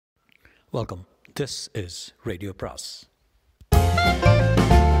Welcome. This is RadioPras.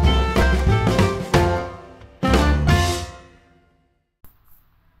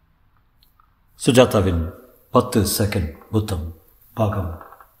 சுஜாதாவின் 10 second முத்தம் பாகம்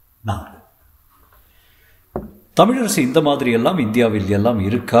 4. தமிழரசு இந்த மாதிரியெல்லாம் இந்தியாவில் எல்லாம்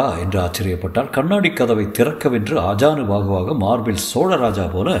இருக்கா என்று ஆச்சரியப்பட்டால் கண்ணாடி கதவை திறக்கவென்று ஆஜானுபாகுவாக மார்பில் சோழராஜா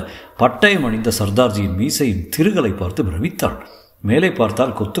போல பட்டயம் அணிந்த சர்தார்ஜியின் மீசையின் திருகலை பார்த்து பிரமித்தாள். மேலே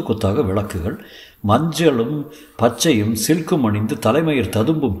பார்த்தால் கொத்து கொத்தாக விளக்குகள், மஞ்சளும் பச்சையும் சில்கும் அணிந்து தலைமயிர்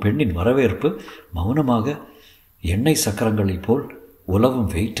ததும்பும் பெண்ணின் வரவேற்பு, மௌனமாக எண்ணெய் சக்கரங்களைப் போல்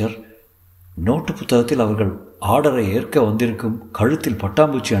உலவும் வெயிட்டர், நோட்டு புத்தகத்தில் அவர்கள் ஆர்டரை ஏற்க வந்திருக்கும் கழுத்தில்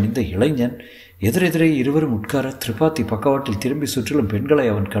பட்டாம்பூச்சி அணிந்த இளைஞன், எதிரெதிரே இருவரும் உட்கார திரிபாத்தி பக்கவாட்டில் திரும்பி சுற்றிலும் பெண்களை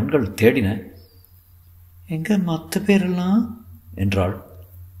அவன் கண்கள் தேடின. எங்க மற்ற பேரெல்லாம் என்றாள்.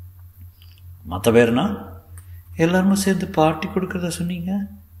 மற்ற பேர்னா எல்லாருமே சேர்ந்து பார்ட்டி கொடுக்குறதா சொன்னீங்க.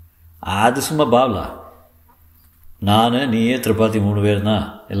 அது சும்மா பாவலா, நான் நீயே திரிபாத்தி 3 பேர் தான்,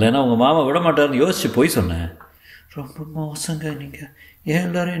 இல்லைன்னா உங்கள் மாமா விட மாட்டார்னு யோசிச்சு போய் சொன்னேன். ரொம்ப மோசங்க நீங்கள், ஏன்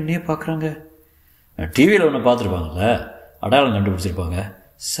எல்லோரும் என்னையே பார்க்குறாங்க? டிவியில் ஒன்று பார்த்துருப்பாங்கல்ல, அடையாளம் கண்டுபிடிச்சிருப்பாங்க.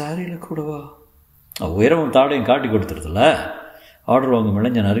 சாரியில் கூடவா? உயரமும் தாடையும் காட்டி கொடுத்துருதுல்ல. ஆர்டர் வாங்கும்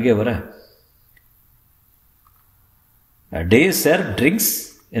இளைஞன் அருகே வர, டே சார் ட்ரிங்க்ஸ்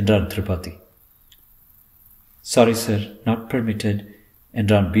என்றான் Tripathi. Sorry sir, not permitted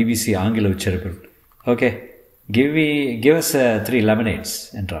என்றான் பிபிசி ஆங்கில உச்சரிப்பில். ஓகே, கிவ் அஸ் 3 lemonades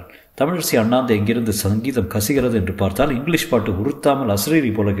என்றான். தமிழரசி அண்ணாந்து எங்கிருந்து சங்கீதம் கசிகிறது என்று பார்த்தால் இங்கிலீஷ் பாட்டு உறுத்தாமல்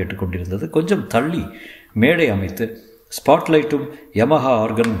அசரீரி போல கேட்டுக்கொண்டிருந்தது. கொஞ்சம் தள்ளி மேடை அமைத்து ஸ்பாட்லைட்டும் யமஹா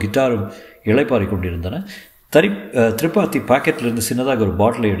ஆர்கனும் கிட்டாரும் இளைப்பாரி கொண்டிருந்தன. திரிபாத்தி பாக்கெட்டிலிருந்து சின்னதாக ஒரு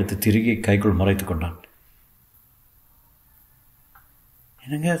பாட்டிலை எடுத்து திருகி கைக்குள் மறைத்து கொண்டான்.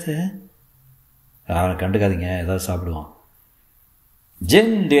 என்னங்க அது? கண்டுக்காதீங்க, ஏதாவது சாப்பிடுவான்.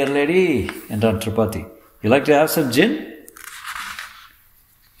 ஜின் டியர் லேடி என்றான் Tripathi. You like to have some ஜின்?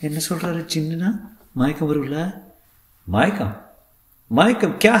 என்ன சொல்கிறாரு? ஜின்னுனா மயக்கம் வரும்ல? மயக்கம்?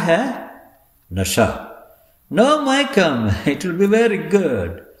 மயக்கம் கியா ஹே? நஷா. நோ மயக்கம், it will be very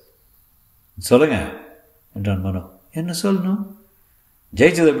good. சொல்லுங்க என்றான் மனோ. என்ன சொல்லணும்?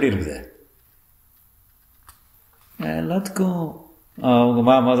 ஜெயிச்சது எப்படி இருக்குது? எல்லாத்துக்கும் உங்கள்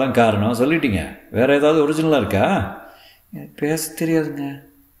மாமா தான் காரணம் சொல்லிட்டீங்க. வேறு ஏதாவது ஒரிஜினலாக இருக்கா? எனக்கு பேச தெரியாதுங்க.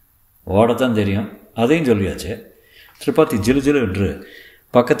 ஓடத்தான் தெரியும், அதையும் சொல்லியாச்சு. திரிபாத்தி ஜிலு ஜிலு என்று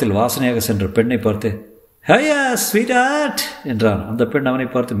பக்கத்தில் வாசனையாக சென்ற பெண்ணை பார்த்து ஹையா ஸ்வீட் ஹார்ட் என்றான். அந்த பெண் அவனை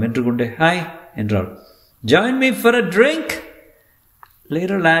பார்த்து மென்று கொண்டே ஹாய் என்றாள். Join me for a drink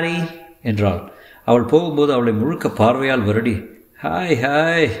little lorry என்றாள். அவள் போகும்போது அவளை முழுக்க பார்வையால் வருடி ஹாய்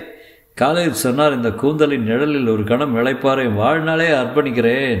ஹாய். காலையில் சொன்னார், இந்த கூந்தலின் நிழலில் ஒரு கணம் இளைப்பாறை வாழ்நாளே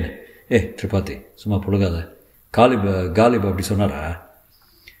அர்ப்பணிக்கிறேன். திரிபாத்தி சும்மா புழுகாத. காலிப் அப்படி சொன்னாரா?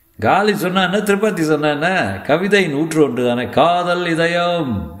 காலி சொன்ன என்ன, திரிபாத்தி சொன்ன என்ன? கவிதையின் ஊற்று ஒன்று தானே, காதல்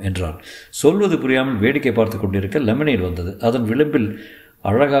இதயம் என்றான். சொல்வது புரியாமல் வேடிக்கை பார்த்து கொண்டிருக்க லெமனேட் வந்தது. அதன் விளிம்பில்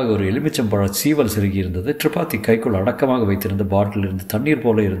அழகாக ஒரு எலுமிச்சம்பழ சீவல் செருகி இருந்தது. திரிபாத்தி கைக்குள் அடக்கமாக வைத்திருந்த பாட்டில் இருந்து தண்ணீர்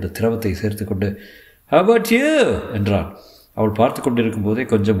போல இருந்த திரவத்தை சேர்த்து கொண்டு ஹவ் அபௌட் யூ என்றான். அவள் பார்த்து கொண்டிருக்கும் போதே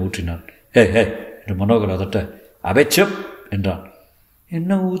கொஞ்சம் ஊற்றினான். ஹே என்று மனோகர் அதட்ட அபேச்சப் என்றான்.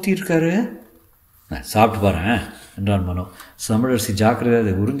 என்ன ஊற்றியிருக்காரு? சாப்பிட்டு பாரு என்றான் மனோ. தமிழரசி ஜாக்கிரதை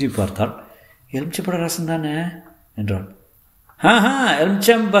அதை உறிஞ்சி பார்த்தாள். எலுமிச்சப்பட ரசம் தானே என்றான்.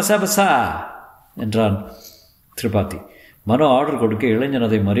 எலுமிச்சம் பசா பசா என்றான் திரிபாத்தி. மனோ ஆர்டர் கொடுக்க இளைஞன்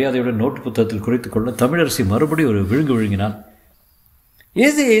அதை மரியாதையுடன் நோட்டு புத்தகத்தில் குறித்துக் கொள்ள தமிழரசி மறுபடி ஒரு விழுங்கினான்.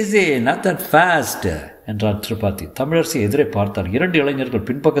 Easy easy, not that fast என்றான் திரிபாத்தி. தமிழரசி எதிரே பார்த்தார். 2 இளைஞர்கள்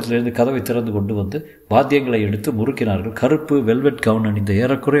பின்பக்கத்திலிருந்து கதவை திறந்து கொண்டு வந்து வாத்தியங்களை எடுத்து முறுக்கினார்கள். கருப்பு வெல்வெட் கவுன் அணிந்த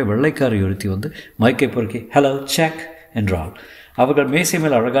ஏறக்குறைய வெள்ளைக்காரி ஒருத்தி வந்து மைக்கை பொறுக்கி ஹலோ செக் என்றாள். அவர்கள் மேசை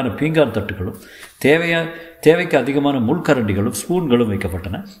மேல் அழகான பீங்கான் தட்டுகளும் தேவைக்கு அதிகமான முள்கரண்டிகளும் ஸ்பூன்களும்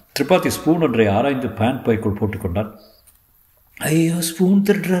வைக்கப்பட்டன. திரிபாத்தி ஸ்பூன் ஒன்றை ஆராய்ந்து பேண்ட் பைக்குள் போட்டுக்கொண்டான். ஐயோ, ஸ்பூன்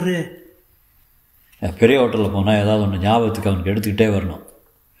திருடுறாரு. பெரிய ஹோட்டலில் போனால் ஏதாவது ஒன்று ஞாபகத்துக்கு அவனுக்கு எடுத்துக்கிட்டே வரணும்.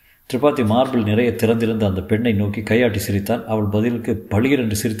 திரிபாத்தி மார்பிள் நிறைய திறந்திருந்த அந்த பெண்ணை நோக்கி கையாட்டி சிரித்தான். அவள் பதிலுக்கு பளிர்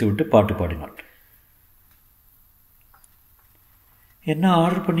என்று சிரித்துவிட்டு பாட்டு பாடினாள். என்ன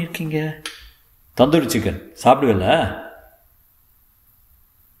ஆர்டர் பண்ணியிருக்கீங்க? தந்தூரி சிக்கன். சாப்பிடுவில்ல?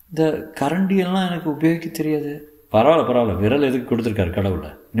 இந்த கரண்டியெல்லாம் எனக்கு உபயோகிக்க தெரியாது. பரவாயில்ல, விரல் எதுக்கு கொடுத்துருக்காரு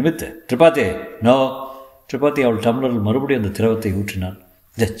கடவுளை நிமித்து. திரிபாத்தி நோ. திரிபாத்தி அவள் டம்ளரில் மறுபடியும் அந்த திரவத்தை ஊற்றினான்.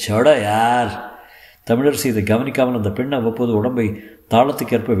 இந்த சொட யார்? தமிழரசி இதை கவனிக்காமல் அந்த பெண் அவ்வப்போது உடம்பை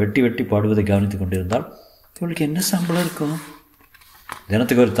தாளத்துக்கேற்ப வெட்டி வெட்டி பாடுவதை கவனித்துக் கொண்டிருந்தால், இவளுக்கு என்ன சம்பளம் இருக்கும்?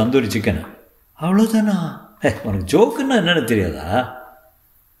 தினத்துக்கு ஒரு தந்தூரி சிக்கன். அவ்வளோதானா? உனக்கு ஜோக்குன்னா என்னென்னு தெரியாதா?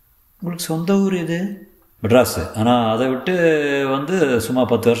 உங்களுக்கு சொந்த ஊர் எது? மெட்ராஸு. ஆனால் அதை விட்டு வந்து சும்மா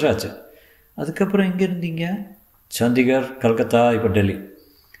 10 வருஷம் ஆச்சு. அதுக்கப்புறம் எங்கே இருந்தீங்க? சண்டிகர், கல்கத்தா, இப்போ டெல்லி.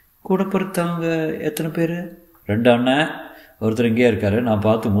 கூட பிறத்தவங்க எத்தனை பேர்? 2 அண்ணன், ஒருத்தர் இங்கேயே இருக்கார். நான்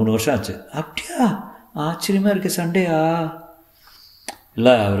பார்த்து 3 வருஷம் ஆச்சு. அப்படியா? ஆச்சரியமாக இருக்குது. சண்டேயா?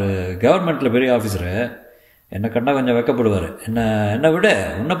 இல்லை, அவர் கவர்மெண்ட்டில் பெரிய ஆஃபீஸரு. என்னை கண்டா கொஞ்சம் வெக்கப்படுவார். என்னை விட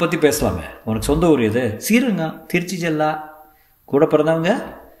உன்னை பற்றி பேசலாமே. உனக்கு சொந்த ஊர் எது? ஸ்ரீரங்கம், திருச்சி ஜில்லா. கூட பிறந்தவங்க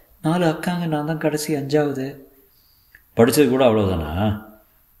 4 அக்காங்க. நான் தான் கடைசி 5வது. படித்தது கூட அவ்வளோதானா?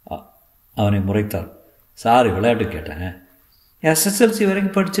 அவனை முறைத்தாள். சாரி, விளையாட்டு கேட்டேன். எஸ்எஸ்எல்சி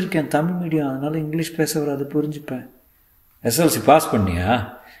வரைக்கும் படிச்சிருக்கேன், தமிழ் மீடியம். அதனால் இங்கிலீஷ் பேச வராது, புரிஞ்சுப்பேன். எஸ்எல்சி பாஸ் பண்ணியா?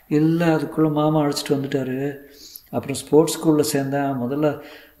 இல்லை, அதுக்குள்ளே மாமா அழைச்சிட்டு வந்துட்டார். அப்புறம் ஸ்போர்ட்ஸ் ஸ்கூலில் சேர்ந்தேன். முதல்ல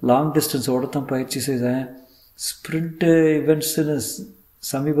லாங் டிஸ்டன்ஸ் ஓடத்தான் பயிற்சி செய்தேன். ஸ்ப்ரிண்ட்டு இவெண்ட்ஸுன்னு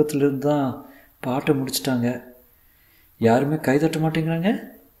சமீபத்திலிருந்து தான் பாட்டை முடிச்சிட்டாங்க. யாருமே கைதட்ட மாட்டேங்கிறாங்க.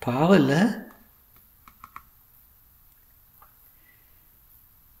 பாவம் இல்லை?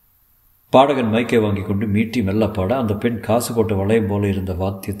 பாடகன் மைக்கை வாங்கி கொண்டு மீட்டி மெல்ல பாட, அந்த பெண் காசு போட்ட வளையம் போல இருந்த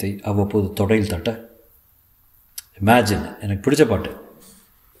வாத்தியத்தை அவ்வப்போது தொடையில் தட்ட. இமேஜின் எனக்கு பிடிச்ச பாட்டு.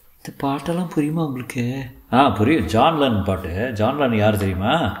 இந்த பாட்டெல்லாம் புரியுமா உங்களுக்கு? புரியும். ஜான்லன் பாட்டு. ஜான்லன் யார்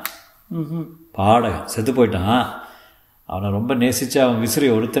தெரியுமா? பாடகன் செத்து போயிட்டான். அவனை ரொம்ப நேசித்து அவன் விசிறி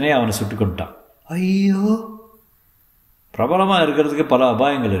ஒருத்தனே அவனை சுட்டு கொண்டுட்டான். ஐயோ! பிரபலமாக இருக்கிறதுக்கு பல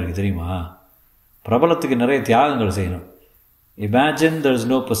அபாயங்கள் இருக்குது தெரியுமா? பிரபலத்துக்கு நிறைய தியாகங்கள் செய்யணும். Imagine there is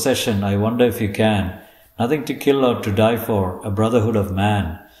no possession. I wonder if you can. Nothing to kill or to die for. A brotherhood of man.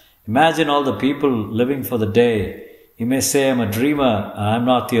 Imagine all the people living for the day. You may say I'm a dreamer. I'm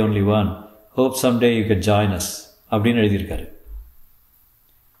not the only one. Hope someday you can join us. அப்படின்னு எழுதியிருக்காரு.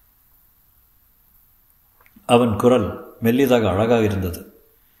 அவன் குரல் மெல்லியதாக அழகாக இருந்தது.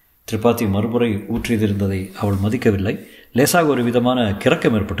 திரிபாதி மறுமுறை ஊற்றியிருந்ததை அவள் மதிக்கவில்லை. லேசாக ஒரு விதமான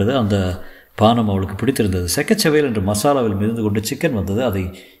கிறக்கம் ஏற்பட்டது. அந்த பானம் அவளுக்கு பிடித்திருந்தது. செக்கச்சவையில் என்று மசாலாவில் மிதந்து கொண்டு சிக்கன் வந்தது. அதை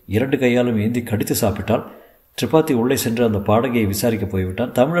 2 கையாலும் ஏந்தி கடித்து சாப்பிட்டாள். திரிபாதி உள்ளே சென்று அந்த பாடகையை விசாரிக்க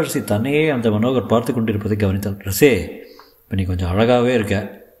போய்விட்டான். தமிழரசி தன்னையே அந்த மனோகர் பார்த்து கொண்டிருப்பதை கவனித்தாள். ரசே, இப்போ நீ கொஞ்சம் அழகாகவே இருக்க.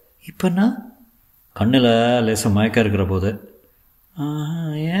 இப்போன்னா? கண்ணில் லேசம் மயக்கம் இருக்கிற போது.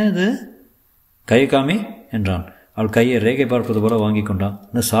 ஏன் அது? கை காமி என்றான். அவள் கையை ரேகை பார்ப்பது போல வாங்கி கொண்டான்.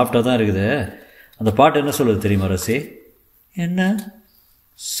 இன்னும் சாஃப்டாக தான் இருக்குது. அந்த பாட்டு என்ன சொல்லுது தெரியுமா ரசி? என்ன?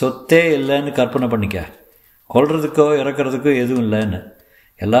 சொத்தே இல்லைன்னு கற்பனை பண்ணிக்க. கொல்றதுக்கோ இறக்கிறதுக்கோ எதுவும் இல்லைன்னு.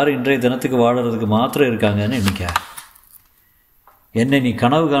 எல்லாரும் இன்றைய தினத்துக்கு வாழறதுக்கு மாத்திரம் இருக்காங்கன்னு எண்ணிக்க. என்னை நீ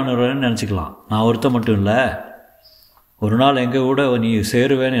கனவு காணுறன்னு நினச்சிக்கலாம். நான் ஒருத்த மட்டும் இல்லை. ஒரு நாள் எங்கள் கூட நீ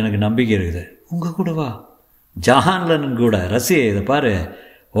சேருவேன்னு எனக்கு நம்பிக்கை இருக்குது. உங்கள் கூடவா? ஜஹான்லன்னு கூட. ரசி, இதை பாரு.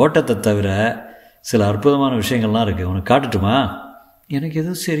 ஓட்டத்தை தவிர சில அற்புதமான விஷயங்கள்லாம் இருக்குது. உனக்கு காட்டுட்டுமா? எனக்கு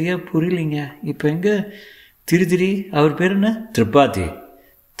எதுவும் சரியாக புரியலைங்க. இப்போ எங்கே திரி அவர் பேர் என்ன? திரிபாதி.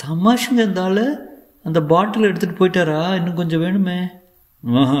 தமாஷுங்க இருந்தாலும் அந்த பாட்டில் எடுத்துகிட்டு போயிட்டாரா? இன்னும் கொஞ்சம் வேணுமே.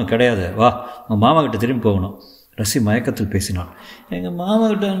 கிடையாது, வா, உங்கள் மாமா கிட்ட திரும்பி போகணும். ரசி மயக்கத்தில் பேசினாள். எங்கள் மாமா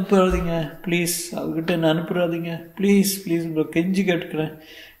கிட்ட அனுப்புறாதீங்க ப்ளீஸ். அவர்கிட்ட என்ன அனுப்புறாதீங்க ப்ளீஸ் ப்ளீஸ். உங்களை கெஞ்சி கேட்டுக்கிறேன்.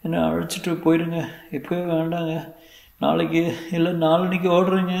 என்னை அழைச்சிட்டு போயிடுங்க. இப்போவே வேண்டாங்க. நாளைக்கு இல்லை நாளன்னைக்கு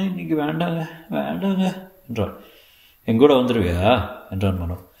ஓடுறேங்க. இன்றைக்கி வேண்டாங்க என்றாள். எங்கூட வந்துடுவியா என்றான்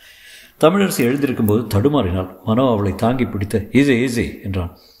மனோ. தமிழரசி எழுந்திருக்கும்போது தடுமாறினாள். மனோ அவளை தாங்கி பிடித்து ஈஸி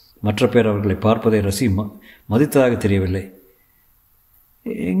என்றான். மற்ற பேர் அவர்களை பார்ப்பதை ரசி மதித்ததாக தெரியவில்லை.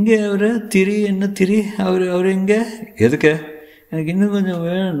 எங்கே அவர்? திரி என்ன திரி? அவர் எங்கே? எதுக்கு? எனக்கு இன்னும் கொஞ்சம்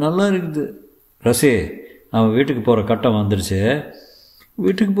நல்லா இருக்குது. ரசி, அவன் வீட்டுக்கு போகிற கட்டம் வந்துடுச்சு.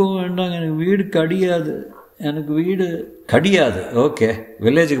 வீட்டுக்கு போக வேண்டாங்க. எனக்கு வீடு கடியாது. ஓகே,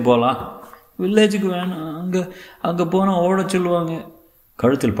 வில்லேஜுக்கு போகலாம். வில்லேஜுக்கு வேணாம். அங்கே போனால் ஓட சொல்லுவாங்க.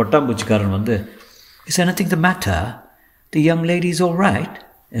 கழுத்தில் பட்டாம்பூச்சிக்காரன் வந்து, is anything the matter? The young lady is all right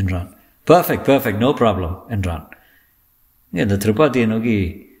என்றான். பர்ஃபெக்ட், நோ ப்ராப்ளம் என்றான். இந்த திரிபாதியை நோக்கி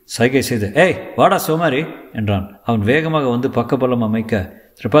சைகை செய்து, ஏய் வாடா சோமாரி என்றான். அவன் வேகமாக வந்து பக்கபலம் அமைக்க,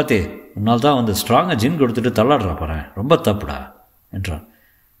 திரிபாதி, உன்னால் தான் வந்து ஸ்ட்ராங்காக ஜின் கொடுத்துட்டு தள்ளாடுறா போகிறேன். ரொம்ப தப்புடா என்றான்.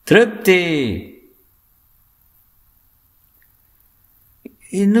 திருப்தி,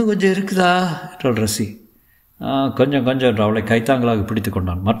 இன்னும் கொஞ்சம் இருக்குதா என்றாள் ரசி. கொஞ்சம் என்று அவளை கைத்தாங்களாக பிடித்து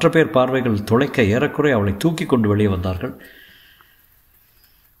கொண்டான். மற்ற பேர் பார்வைகள் துளைக்க ஏறக்குறை அவளை தூக்கி கொண்டு வெளியே வந்தார்கள்.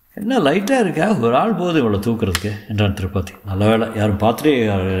 என்ன லைட்டாக இருக்கா? ஒரு ஆள் போது இவளை தூக்குறதுக்கு என்றான் திரிபாதி. நல்ல வேலை, யாரும் பார்த்துட்டு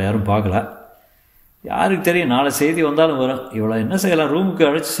யாரும் பார்க்கல. யாருக்கு தெரியும், நாளை செய்தி வந்தாலும் வரும். இவளை என்ன செய்யலாம்? ரூமுக்கு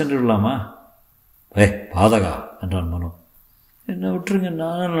அழைச்சி சென்று விடலாமா? பாதகா என்றான் மனோ. என்ன விட்டுருங்க,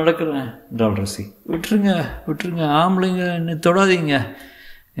 நானும் நடக்கிறேன் என்றாள் ரசி. விட்டுருங்க, ஆம்பளைங்க என்னை தொடாதீங்க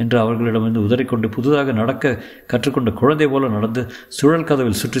என்று அவர்களிடமிருந்து உதறிக்கொண்டு புதிதாக நடக்க கற்றுக்கொண்ட குழந்தை போல நடந்து சுழல்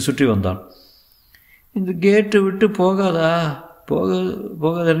கதவில் சுற்றி வந்தான். இந்த கேட்டு விட்டு போகாத,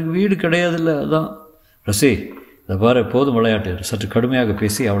 எனக்கு வீடு கிடையாதுல்ல, அதான். ரசி, பாரு போதும் விளையாட்டு. சற்று கடுமையாக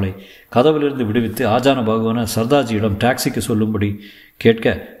பேசி அவளை கதவிலிருந்து விடுவித்து ஆஜான பாகுவான சர்தார்ஜியிடம் டாக்ஸிக்கு சொல்லும்படி கேட்க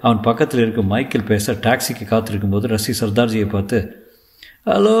அவன் பக்கத்தில் இருக்கும் மைக்கில் பேச டாக்ஸிக்கு காத்திருக்கும் போது ரசி சர்தார்ஜியை பார்த்து,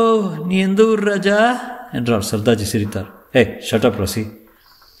 ஹலோ, நீ எந்த ஊர் ராஜா என்றார். சர்தார்ஜி சிரித்தார். ஷட்டப் ரசி.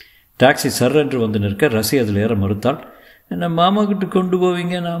 டாக்ஸி சர் என்று வந்து நிற்க ரசி அதில் ஏற மறுத்தாள். என்னை மாமா கிட்ட கொண்டு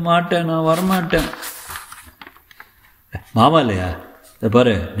போவீங்க? நான் மாட்டேன், நான் வரமாட்டேன். மாமா இல்லையா? இதை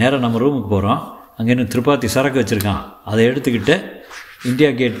பாரு, நேராக நம்ம ரூமுக்கு போகிறோம். அங்கே இன்னும் திருப்பாத்தி சரக்கு வச்சுருக்கான். அதை எடுத்துக்கிட்டு இந்தியா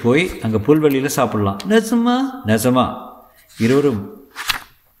கேட் போய் அங்கே புல்வெளியில் சாப்பிட்லாம். நெசமா? நெசமா. இருவரும்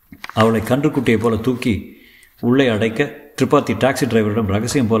அவளை கன்றுக்குட்டியை போல தூக்கி உள்ளே அடைக்க திரிபாத்தி டாக்ஸி டிரைவரிடம்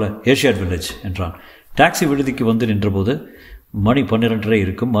ரகசியம் போல ஏஷியாட் வில்லேஜ் என்றான். டாக்ஸி விடுதிக்கு வந்து நின்றபோது மணி 12:30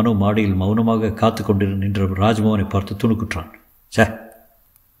 இருக்கும். மனு மாடியில் மௌனமாக காத்து கொண்டு நின்ற ராஜ்மோகனை பார்த்து துணுக்குற்றான்.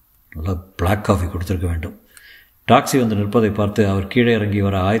 நல்லா பிளாக் காஃபி கொடுத்துருக்க வேண்டும். டாக்ஸி வந்து நிற்பதை பார்த்து அவர் கீழே இறங்கி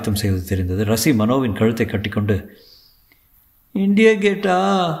வர ஆயத்தம் செய்வது தெரிந்தது. ரசி மனோவின் கழுத்தை கட்டிக்கொண்டு, இந்தியா கேட்டா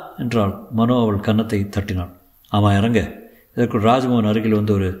என்றாள். மனோ அவள் கன்னத்தை தட்டினாள். ஆமாம், இறங்க. இதற்குள் ராஜ்மோகன் அருகில்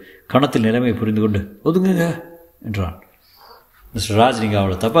வந்து ஒரு கணத்தில் நிலைமையை புரிந்து கொண்டு, ஒதுங்குங்க என்றான். மிஸ்டர் ராஜ், நீங்கள்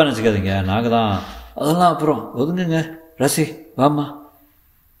அவளை தப்பாக நினச்சிக்காதீங்க. நாங்கள் தான். அதெல்லாம் அப்புறம். ஒதுங்குங்க. ரசி, வாம்மா.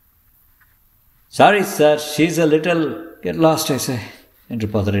 Sorry sir, she's a little get lost ஐசே என்று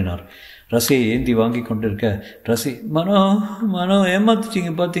பதறினார். ரசியை ஏந்தி வாங்கி கொண்டிருக்க ரசி, மனோ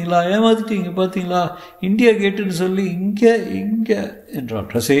ஏமாத்திட்டீங்க பார்த்தீங்களா, இந்தியா கேட்டுன்னு சொல்லி இங்கே என்றாள்.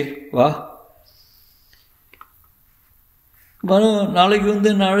 ரசி, வா. மனோ, நாளைக்கு வந்து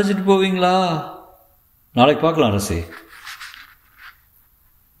என்ன அழைச்சிட்டு போவீங்களா? நாளைக்கு பார்க்கலாம் ரசி.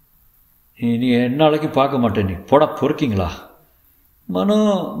 நீ நாளைக்கு பார்க்க மாட்டேன். நீ போட பொறுக்கீங்களா?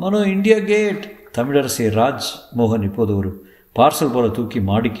 மனோ இந்தியா கேட். தமிழரசி ராஜ்மோகன் இப்போது ஒரு பார்சல் போல தூக்கி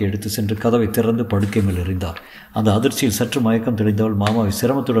மாடிக்கு எடுத்து சென்று கதவை திறந்து படுக்கை மேல் எறிந்தார். அந்த அதிர்ச்சியில் சற்று மயக்கம் தெளிந்தவள் மாமாவை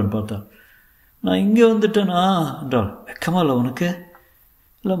சிரமத்துடன் பார்த்தாள். நான் இங்கே வந்துட்டேனா என்றாள். வெக்கமா இல்லை உனக்கு?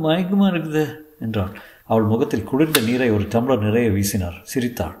 இல்லை, மயக்கமாக இருக்குது என்றாள். அவள் முகத்தில் குளிர்ந்த நீரை ஒரு டம்ளர் நிறைய வீசினார்.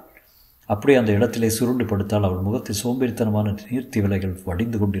 சிரித்தாள். அப்படியே அந்த இடத்திலே சுருண்டு படுத்தால். அவள் முகத்தில் சோம்பேறித்தனமான நீர்த்தி விலைகள்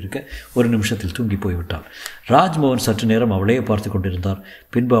வடிந்து கொண்டிருக்க ஒரு நிமிஷத்தில் தூங்கி போய்விட்டாள். ராஜ்மோகன் சற்று நேரம் அவளையே பார்த்து கொண்டிருந்தார்.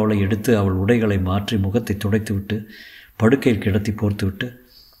 பின்பு அவளை எடுத்து அவள் உடைகளை மாற்றி முகத்தை துடைத்துவிட்டு படுக்கையில் கிடத்தி போர்த்துவிட்டு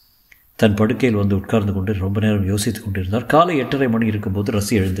தன் படுக்கையில் வந்து உட்கார்ந்து கொண்டு ரொம்ப நேரம் யோசித்துக் கொண்டிருந்தார். காலை 8:30 மணி இருக்கும்போது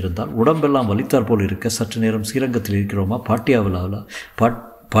ரசி எழுந்திருந்தாள். உடம்பெல்லாம் வலித்தார் போல் இருக்க சற்று நேரம் ஸ்ரீரங்கத்தில் இருக்கிறோமா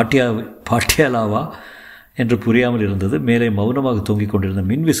பாட்டியாலாவா என்று புரியாமல் இருந்தது. மேலே மௌனமாக தூங்கிக் கொண்டிருந்த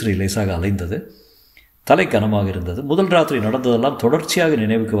மின்விசிறி லேசாக அலைந்தது. தலை கனமாக இருந்தது. முதல் ராத்திரி நடந்ததெல்லாம் தொடர்ச்சியாக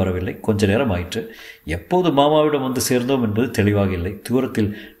நினைவுக்கு வரவில்லை. கொஞ்ச நேரம் ஆயிற்று. எப்போது மாமாவிடம் வந்து சேர்ந்தோம் என்பது தெளிவாக இல்லை. தூரத்தில்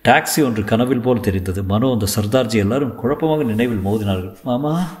டாக்ஸி ஒன்று கனவில் போல் தெரிந்தது. மனோ, அந்த சர்தார்ஜி எல்லாரும் குழப்பமாக நினைவில் மோதினார்கள்.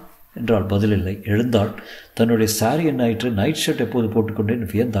 மாமா என்றாள். பதிலில்லை. எழுந்தாள். தன்னுடைய சாரி என்ன ஆயிற்று? நைட் ஷர்ட் எப்போது போட்டுக்கொண்டேன்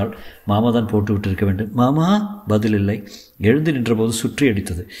வியந்தாள். மாமா தான் போட்டு விட்டிருக்க வேண்டும். மாமா. பதிலில்லை. எழுந்து நின்றபோது சுற்றி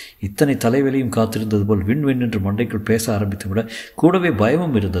அடித்தது. இத்தனை தலைவலியும் காத்திருந்தது போல் விண் என்று மண்டைக்குள் பேச ஆரம்பித்து விட கூடவே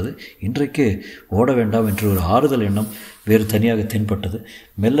பயமும் இருந்தது. இன்றைக்கு ஓட வேண்டாம் என்று ஒரு ஆறுதல் எண்ணம் வேறு தனியாக தென்பட்டது.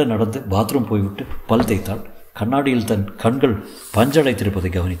 மெல்ல நடந்து பாத்ரூம் போய்விட்டு பல் தேய்த்தாள். கண்ணாடியில் தன் கண்கள் பஞ்சடைத்திருப்பதை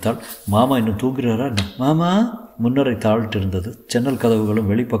கவனித்தாள். மாமா இன்னும் தூங்குகிறாரா? மாமா. முன்னரை தாழ்த்திருந்தது. ஜன்னல் கதவுகளும்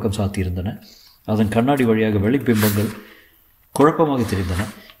வெளிப்பக்கம் சாத்தியிருந்தன. அதன் கண்ணாடி வழியாக வெளிப்பிம்பங்கள் குழப்பமாக தெரிந்தன.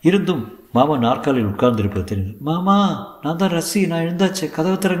 இருந்தும் மாமா நாற்காலில் உட்கார்ந்திருப்பது தெரிந்தது. மாமா, நான் தான் ரசி, நான் எழுந்தாச்சு,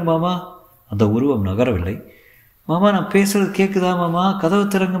 கதவு திறங்கு மாமா. அந்த உருவம் நகரவில்லை. மாமா, நான் பேசுறது கேட்குதா மாமா? கதவு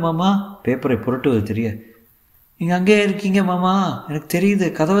திறங்கு மாமா. பேப்பரை புரட்டுவது தெரிய, நீங்கள் அங்கேயே இருக்கீங்க மாமா, எனக்கு தெரியுது,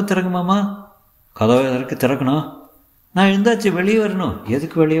 கதவை திறங்கு மாமா. கதவை எதற்கு திறக்கணும்? நான் எழுந்தாச்சு, வெளியே வரணும்.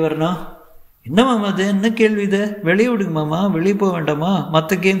 எதுக்கு வெளியே வரணும்? என்ன மாமா அது? என்ன கேள்வி இது? வெளியே விடுங்க மாமா. வெளியே போக வேண்டாமா?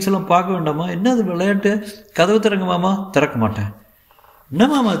 மற்ற கேம்ஸ் எல்லாம் பார்க்க வேண்டாமா? என்ன அது விளையாட்டு? கதவு திறங்க மாமா. திறக்க மாட்டேன். என்ன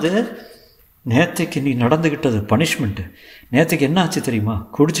மாமா அது? நேற்றுக்கு நீ நடந்துக்கிட்டது பனிஷ்மெண்ட்டு. நேற்றுக்கு என்ன ஆச்சு தெரியுமா?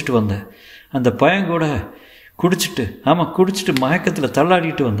 குடிச்சிட்டு வந்தேன். அந்த பையன் கூட குடிச்சிட்டு மயக்கத்தில்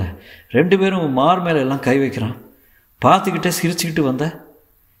தள்ளாடிட்டு வந்தேன். 2 பேரும் மார் மேலே எல்லாம் கை வைக்கிறான். பார்த்துக்கிட்டே சிரிச்சுக்கிட்டு வந்தேன்.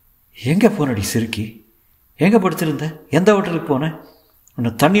 எங்கே போனடி சிரிக்கி? எங்கே படுத்திருந்த? எந்த ஹோட்டலுக்கு போனேன்? உன்னை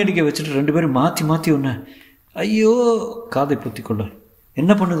தண்ணி அடிக்க வச்சுட்டு 2 பேரும் மாற்றி உன்னை. ஐயோ, காதை பொத்தி கொள்ள.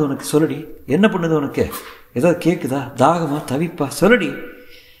 என்ன பண்ணுது உனக்கு? சொல்லடி. என்ன பண்ணுது உனக்கு? ஏதாவது கேட்குதா? தாகமா? தவிப்பா? சொல்லடி.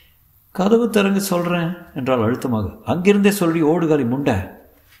 கதவு திறங்க சொல்கிறேன் என்றால் அழுத்தமாக. அங்கிருந்தே சொல்லி. ஓடுகாலி முண்டை.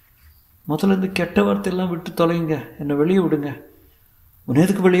 முதல்ல இந்த கெட்ட வார்த்தையெல்லாம் விட்டு தொலைங்க. என்னை வெளியே விடுங்க. உன்னை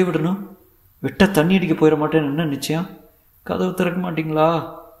எதுக்கு வெளியே விடணும்? விட்டால் தண்ணி அடிக்க போயிட மாட்டேன்னு என்ன நிச்சயம்? கதவு திறக்க மாட்டிங்களா?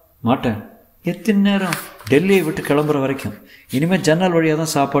 மாட்டேன். எத்தனை நேரம்? டெல்லியை விட்டு கிளம்புற வரைக்கும். இனிமேல் ஜன்னல் வழியாக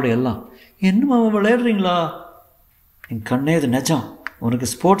தான் சாப்பாடு எல்லாம். என்னமா விளையாடுறீங்களா? என் கண்ணே, இது நிஜம். உனக்கு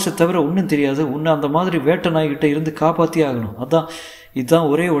ஸ்போர்ட்ஸை தவிர ஒன்றும் தெரியாது. உன்னை அந்த மாதிரி வேட்டை நாய்கிட்ட இருந்து காப்பாற்றி ஆகணும். இதுதான்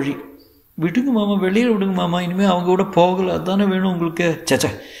ஒரே வழி. விடுங்க மாமா, வெளியில் விடுங்க மாமா, இனிமேல் அவங்க கூட போகலை, அதுதானே வேணும் உங்களுக்கு. சேச்சா,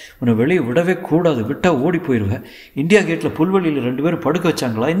 உன்னை வெளியே விடவே கூடாது, விட்டால் ஓடி போயிடுவேன். இந்தியா கேட்டில் புல்வெளியில் 2 பேரும் படுக்க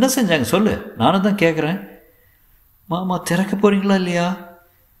வச்சாங்களா? என்ன செஞ்சாங்க சொல்லு, நானும் தான் கேட்குறேன். மாமா திறக்க போகிறீங்களா இல்லையா?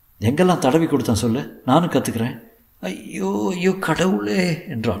 எங்கெல்லாம் தடவி கொடுத்தான் சொல்லு, நானும் கற்றுக்கிறேன். ஐயோ ஐயோ கடவுளே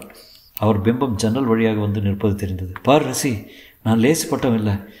என்றான். அவர் பிம்பம் ஜன்னல் வழியாக வந்து நிற்பது தெரிந்தது. பார் ரசி, நான் லேசுப்பட்டவன்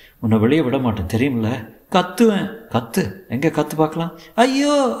இல்லை, உன்னை வெளியே விட மாட்டேன் தெரியுமில்ல. கத்துவேன். கத்து, எங்கே கற்று பார்க்கலாம்.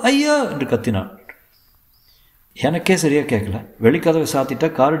 ஐயோ ஐயோ என்று கத்தினான். எனக்கே சரியாக கேட்கல. வெளிக்கதவை சாத்திட்டா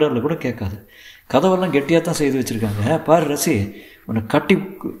காரிடாரில் கூட கேட்காது. கதவெல்லாம் கெட்டியாக தான் செய்து வச்சுருக்காங்க. பாரு ரசி, உன்னை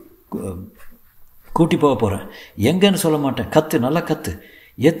கூட்டி போக போகிறேன். எங்கன்னு சொல்ல மாட்டேன். கத்து, நல்லா கத்து.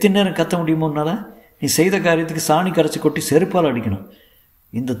 எத்தனை நேரம் கத்த முடியுமோனால நீ செய்த காரியத்துக்கு சாணி கரைச்சி கொட்டி செருப்பால் அடிக்கணும்.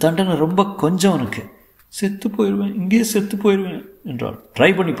 இந்த தண்டனை ரொம்ப கொஞ்சம் உனக்கு. செத்து போயிடுவேன், இங்கேயே செத்து போயிடுவேன் என்றாள். ட்ரை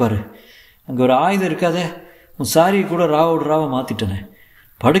பண்ணிப்பார். அங்கே ஒரு ஆயுதம் இருக்காதே. உன் சாரியை கூட ராவோடு ராவை மாற்றிட்டனே.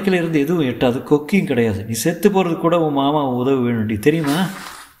 படுக்கையில் இருந்து எதுவும் எட்டாது, கொக்கியும் கிடையாது. நீ செத்து போகிறது கூட உன் மாமா உதவி வேணும்டி, தெரியுமா?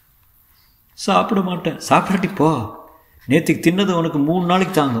 சாப்பிட மாட்டேன். சாப்பிடாட்டி போ. நேற்றுக்கு தின்னது உனக்கு 3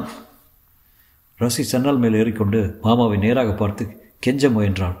 நாளைக்கு தாங்கும். ரசி சன்னல் மேல் ஏறிக்கொண்டு மாமாவை நேராக பார்த்து கெஞ்ச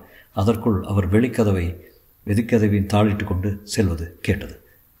முயன்றாள். அதற்குள் அவர் வெளிக்கதவையும் தாளிட்டு கொண்டு செல்வது கேட்டது.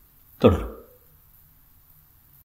 தொடரும்.